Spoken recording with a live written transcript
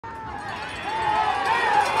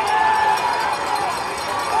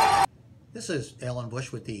This is Alan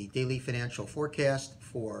Bush with the Daily Financial Forecast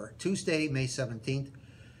for Tuesday, May 17th.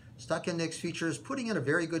 Stock index futures putting in a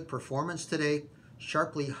very good performance today,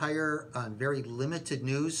 sharply higher on very limited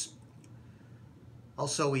news.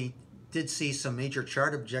 Also, we did see some major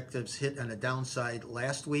chart objectives hit on the downside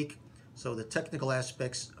last week, so the technical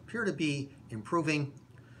aspects appear to be improving.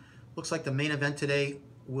 Looks like the main event today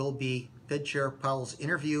will be Fed Chair Powell's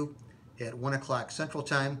interview at 1 o'clock Central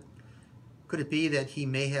Time. Could it be that he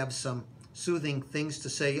may have some soothing things to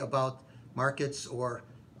say about markets or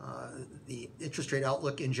the interest rate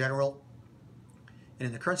outlook in general? And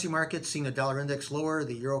in the currency markets, seeing the dollar index lower,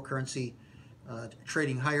 the euro currency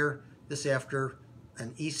trading higher. This after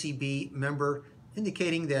an ECB member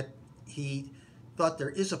indicating that he thought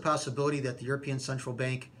there is a possibility that the European Central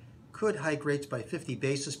Bank could hike rates by 50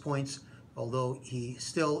 basis points, although he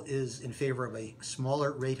still is in favor of a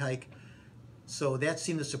smaller rate hike. So that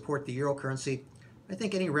seemed to support the euro currency. I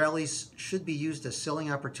think any rallies should be used as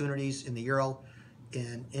selling opportunities in the euro,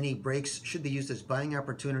 and any breaks should be used as buying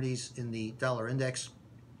opportunities in the dollar index.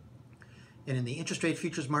 And in the interest rate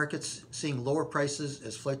futures markets, seeing lower prices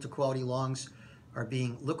as flight to quality longs are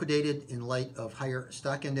being liquidated in light of higher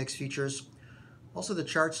stock index futures. Also, the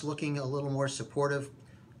chart's looking a little more supportive.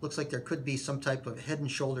 Looks like there could be some type of head and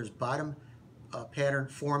shoulders bottom pattern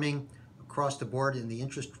forming across the board in the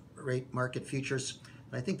interest rate market futures.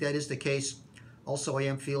 And I think that is the case. Also, I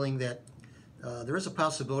am feeling that there is a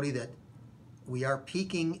possibility that we are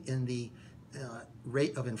peaking in the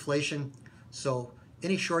rate of inflation. So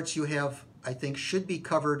any shorts you have, I think, should be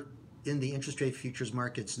covered in the interest rate futures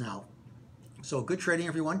markets now. So good trading,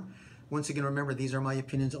 everyone. Once again, remember, these are my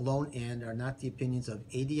opinions alone and are not the opinions of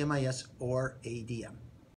ADMIS or ADM.